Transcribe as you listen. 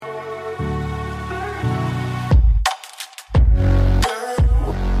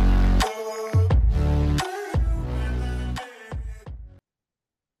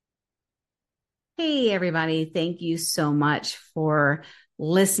Hey, everybody. Thank you so much for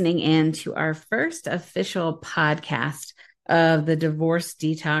listening in to our first official podcast of the Divorce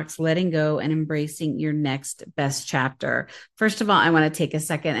Detox, letting go and embracing your next best chapter. First of all, I want to take a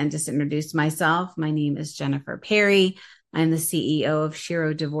second and just introduce myself. My name is Jennifer Perry. I'm the CEO of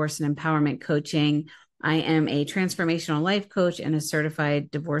Shiro Divorce and Empowerment Coaching. I am a transformational life coach and a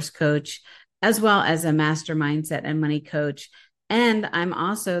certified divorce coach, as well as a master mindset and money coach. And I'm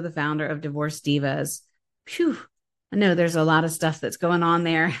also the founder of Divorce Divas. Phew, I know there's a lot of stuff that's going on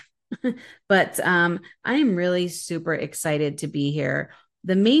there, but I am really super excited to be here.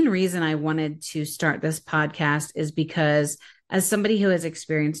 The main reason I wanted to start this podcast is because, as somebody who has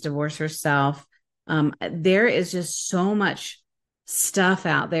experienced divorce herself, there is just so much stuff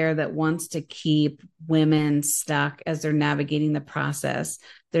out there that wants to keep women stuck as they're navigating the process.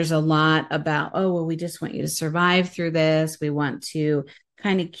 There's a lot about, oh, well, we just want you to survive through this. We want to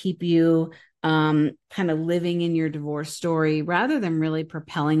kind of keep you kind of living in your divorce story rather than really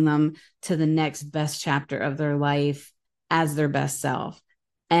propelling them to the next best chapter of their life as their best self.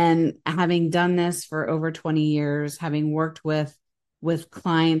 And having done this for over 20 years, having worked with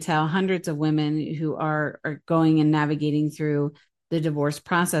clientele, hundreds of women who are going and navigating through the divorce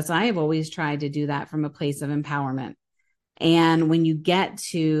process, I have always tried to do that from a place of empowerment. And when you get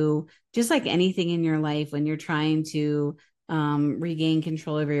to, just like anything in your life, when you're trying to regain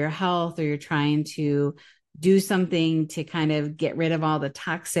control over your health, or you're trying to do something to kind of get rid of all the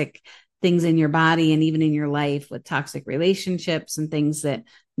toxic things in your body and even in your life with toxic relationships and things that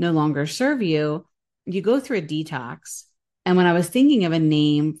no longer serve you, you go through a detox. And when I was thinking of a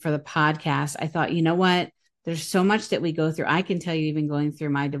name for the podcast, I thought, you know what? There's so much that we go through. I can tell you, even going through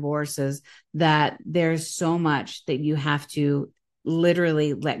my divorces, that there's so much that you have to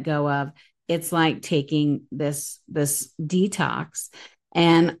literally let go of. It's like taking this detox.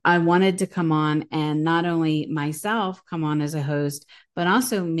 And I wanted to come on and not only myself come on as a host, but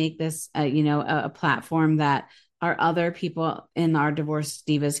also make this, a platform that our other people in our Divorce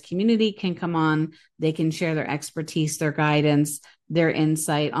Divas community can come on. They can share their expertise, their guidance, their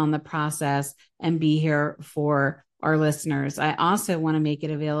insight on the process, and be here for our listeners. I also want to make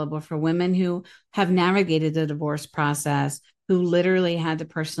it available for women who have navigated the divorce process, who literally had to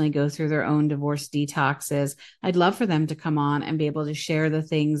personally go through their own divorce detoxes. I'd love for them to come on and be able to share the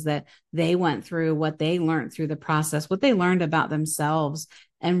things that they went through, what they learned through the process, what they learned about themselves,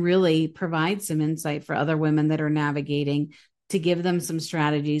 and really provide some insight for other women that are navigating, to give them some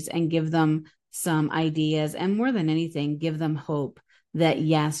strategies and give them some ideas. And more than anything, give them hope that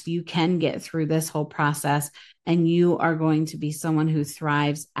yes, you can get through this whole process and you are going to be someone who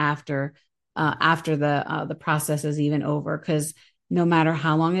thrives after the process is even over. Because no matter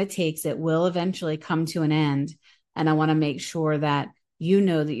how long it takes, it will eventually come to an end. And I want to make sure that you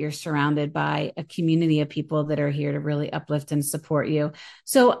know that you're surrounded by a community of people that are here to really uplift and support you.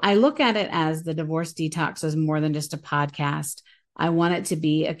 So I look at it as the Divorce Detox as more than just a podcast. I want it to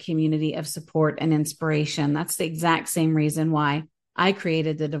be a community of support and inspiration. That's the exact same reason why I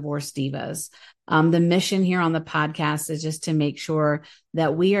created the Divorce Divas. The mission here on the podcast is just to make sure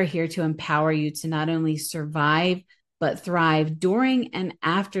that we are here to empower you to not only survive, but thrive during and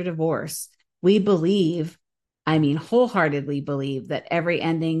after divorce. We believe, wholeheartedly believe, that every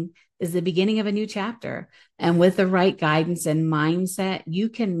ending is the beginning of a new chapter. And with the right guidance and mindset, you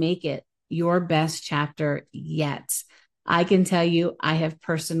can make it your best chapter yet. I can tell you, I have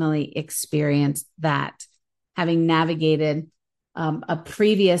personally experienced that, having navigated a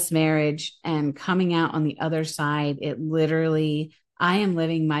previous marriage and coming out on the other side. It literally, I am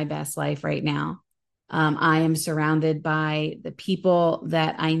living my best life right now. I am surrounded by the people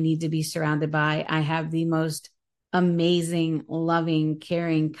that I need to be surrounded by. I have the most amazing, loving,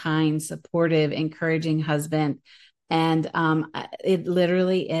 caring, kind, supportive, encouraging husband. And it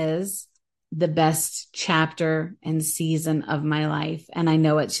literally is the best chapter and season of my life. And I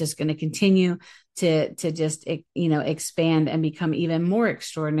know it's just going to continue to just, expand and become even more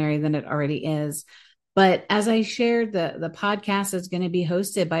extraordinary than it already is. But as I shared, the podcast is going to be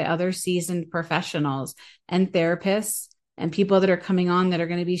hosted by other seasoned professionals and therapists and people that are coming on that are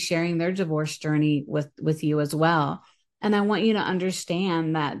going to be sharing their divorce journey with you as well. And I want you to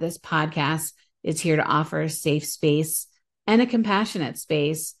understand that this podcast is here to offer a safe space and a compassionate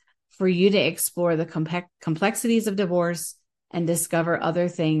space for you to explore the complexities of divorce and discover other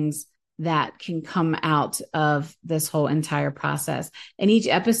things that can come out of this whole entire process. In each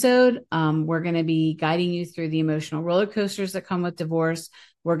episode, we're going to be guiding you through the emotional roller coasters that come with divorce.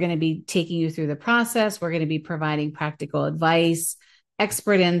 We're going to be taking you through the process. We're going to be providing practical advice,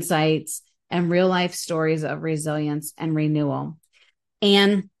 expert insights, and real life stories of resilience and renewal.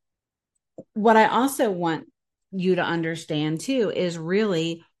 And what I also want you to understand too is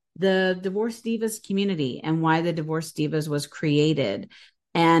really the Divorce Divas community and why the Divorce Divas was created.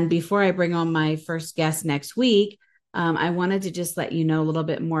 And before I bring on my first guest next week, I wanted to just let you know a little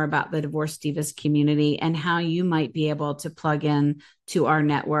bit more about the Divorce Divas community and how you might be able to plug in to our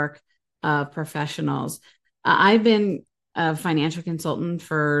network of professionals. I've been a financial consultant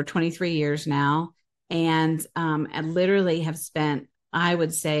for 23 years now, and I literally have spent, I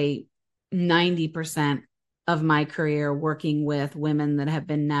would say, 90% of my career working with women that have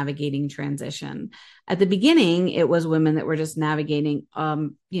been navigating transition. At the beginning, it was women that were just navigating,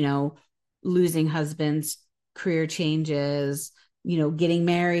 losing husbands, career changes, getting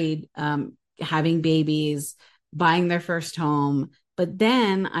married, having babies, buying their first home. But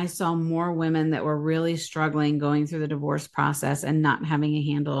then I saw more women that were really struggling going through the divorce process and not having a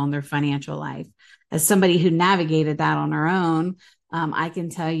handle on their financial life. As somebody who navigated that on her own, I can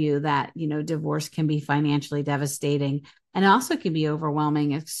tell you that, divorce can be financially devastating and also can be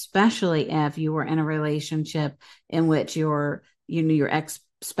overwhelming, especially if you were in a relationship in which your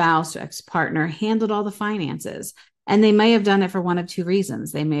ex-spouse or ex-partner handled all the finances. And they may have done it for one of two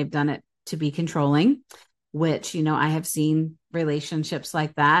reasons. They may have done it to be controlling, which, I have seen relationships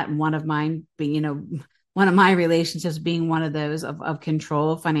like that. And one of mine being, one of my relationships being one of those of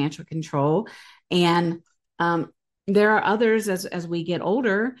control, financial control. And there are others as we get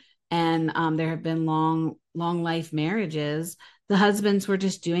older, and there have been long life marriages. The husbands were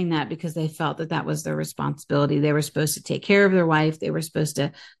just doing that because they felt that was their responsibility. They were supposed to take care of their wife. They were supposed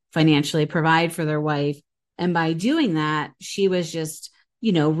to financially provide for their wife. And by doing that, she was just,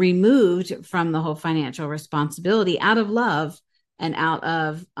 removed from the whole financial responsibility out of love and out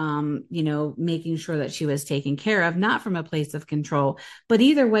of, making sure that she was taken care of, not from a place of control. But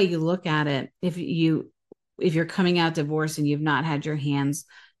either way you look at it, if you're coming out divorced and you've not had your hands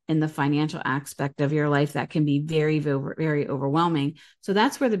in the financial aspect of your life, that can be very, very overwhelming. So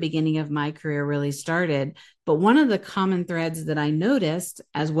that's where the beginning of my career really started. But one of the common threads that I noticed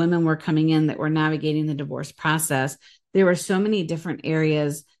as women were coming in that were navigating the divorce process, there were so many different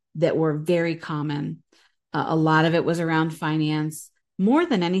areas that were very common. A lot of it was around finance. More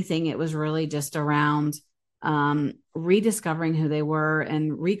than anything, it was really just around rediscovering who they were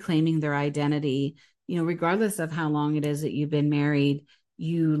and reclaiming their identity. Regardless of how long it is that you've been married,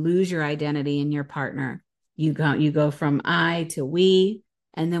 you lose your identity in your partner. You go from I to we.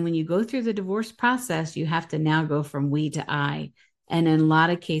 And then when you go through the divorce process, you have to now go from we to I. And in a lot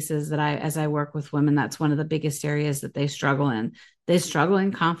of cases as I work with women, that's one of the biggest areas that they struggle in. They struggle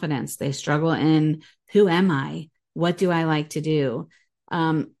in confidence. They struggle in, who am I? What do I like to do?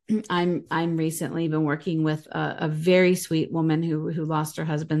 I'm recently been working with a very sweet woman who lost her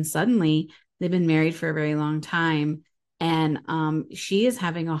husband suddenly. They've been married for a very long time. And she is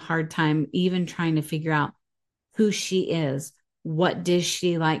having a hard time even trying to figure out who she is. What does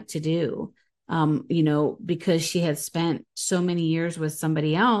she like to do? Because she had spent so many years with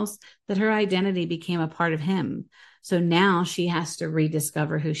somebody else that her identity became a part of him. So now she has to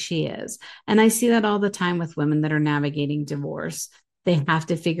rediscover who she is. And I see that all the time with women that are navigating divorce. They have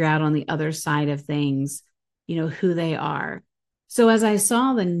to figure out on the other side of things, who they are. So as I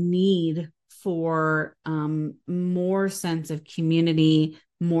saw the need for more sense of community,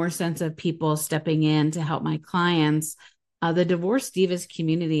 more sense of people stepping in to help my clients, the Divorce Divas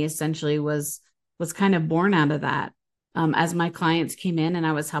community essentially was kind of born out of that. As my clients came in and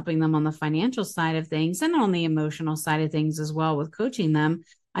I was helping them on the financial side of things and on the emotional side of things as well with coaching them,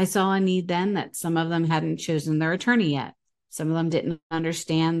 I saw a need then that some of them hadn't chosen their attorney yet. Some of them didn't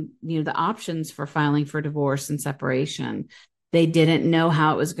understand, the options for filing for divorce and separation. They didn't know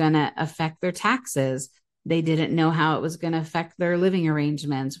how it was going to affect their taxes. They didn't know how it was going to affect their living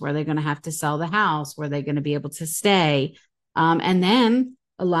arrangements. Were they going to have to sell the house? Were they going to be able to stay? And then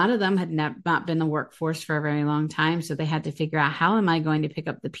a lot of them had not been in the workforce for a very long time. So they had to figure out, how am I going to pick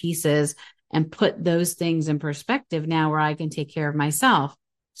up the pieces and put those things in perspective now where I can take care of myself?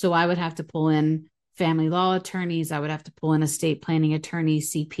 So I would have to pull in family law attorneys. I would have to pull in estate planning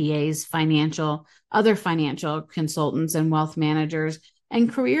attorneys, CPAs, other financial consultants and wealth managers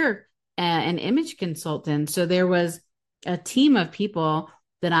and career and image consultants. So there was a team of people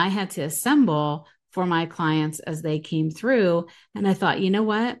that I had to assemble for my clients as they came through. And I thought, you know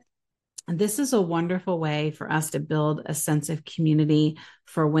what? This is a wonderful way for us to build a sense of community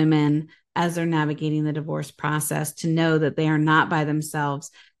for women as they're navigating the divorce process, to know that they are not by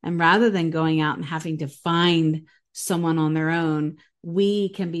themselves. And rather than going out and having to find someone on their own, we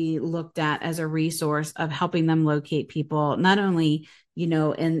can be looked at as a resource of helping them locate people, not only,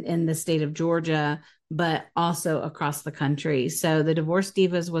 in the state of Georgia, but also across the country. So the Divorce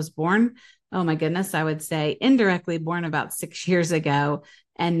Divas was born oh my goodness, I would say indirectly born about 6 years ago,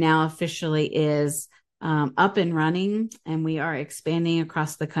 and now officially is up and running. And we are expanding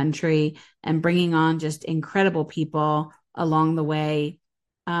across the country and bringing on just incredible people along the way.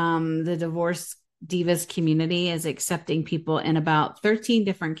 The Divorce Divas community is accepting people in about 13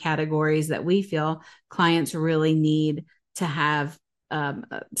 different categories that we feel clients really need to have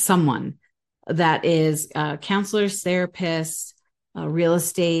someone that is counselors, therapists, real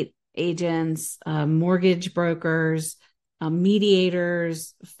estate agents, mortgage brokers,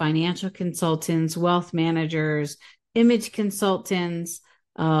 mediators, financial consultants, wealth managers, image consultants,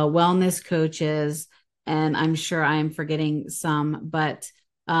 wellness coaches, and I'm sure I am forgetting some. But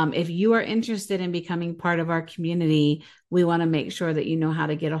if you are interested in becoming part of our community, we want to make sure that you know how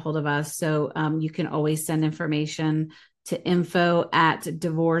to get a hold of us. So you can always send information to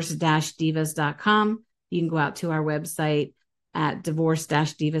info@divorce-divas.com. You can go out to our website at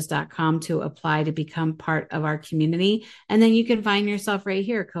divorce-divas.com to apply to become part of our community. And then you can find yourself right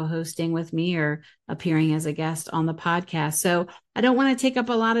here co-hosting with me or appearing as a guest on the podcast. So I don't want to take up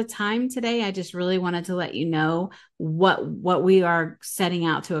a lot of time today. I just really wanted to let you know what we are setting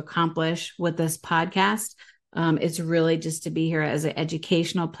out to accomplish with this podcast. It's really just to be here as an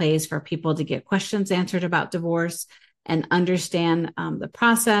educational place for people to get questions answered about divorce and understand the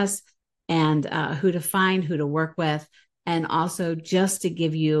process and who to find, who to work with, and also just to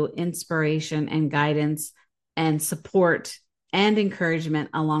give you inspiration and guidance and support and encouragement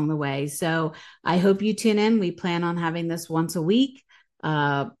along the way. So I hope you tune in. We plan on having this once a week,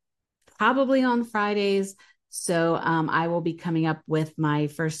 probably on Fridays. So I will be coming up with my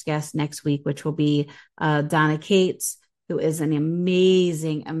first guest next week, which will be Donna Cates, who is an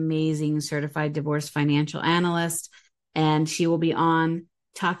amazing, amazing certified divorce financial analyst. And she will be on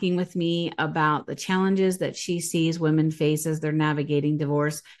talking with me about the challenges that she sees women face as they're navigating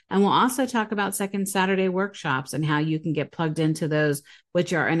divorce. And we'll also talk about Second Saturday workshops and how you can get plugged into those,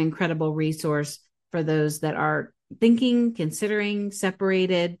 which are an incredible resource for those that are thinking, considering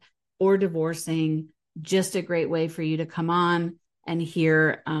separated or divorcing. Just a great way for you to come on and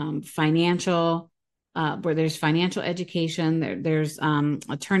hear where there's financial education, there's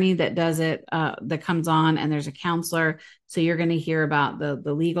attorney that does it, that comes on, and there's a counselor. So you're going to hear about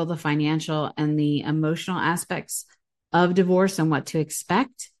the legal, the financial, and the emotional aspects of divorce and what to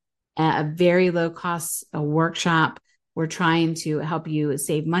expect. A very low cost workshop. We're trying to help you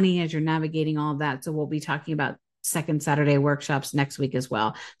save money as you're navigating all of that. So we'll be talking about Second Saturday workshops next week as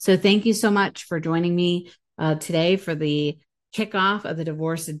well. So thank you so much for joining me today for the kickoff of the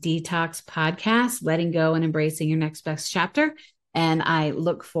Divorce Detox podcast, letting go and embracing your next best chapter. And I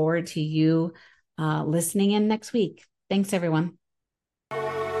look forward to you listening in next week. Thanks, everyone.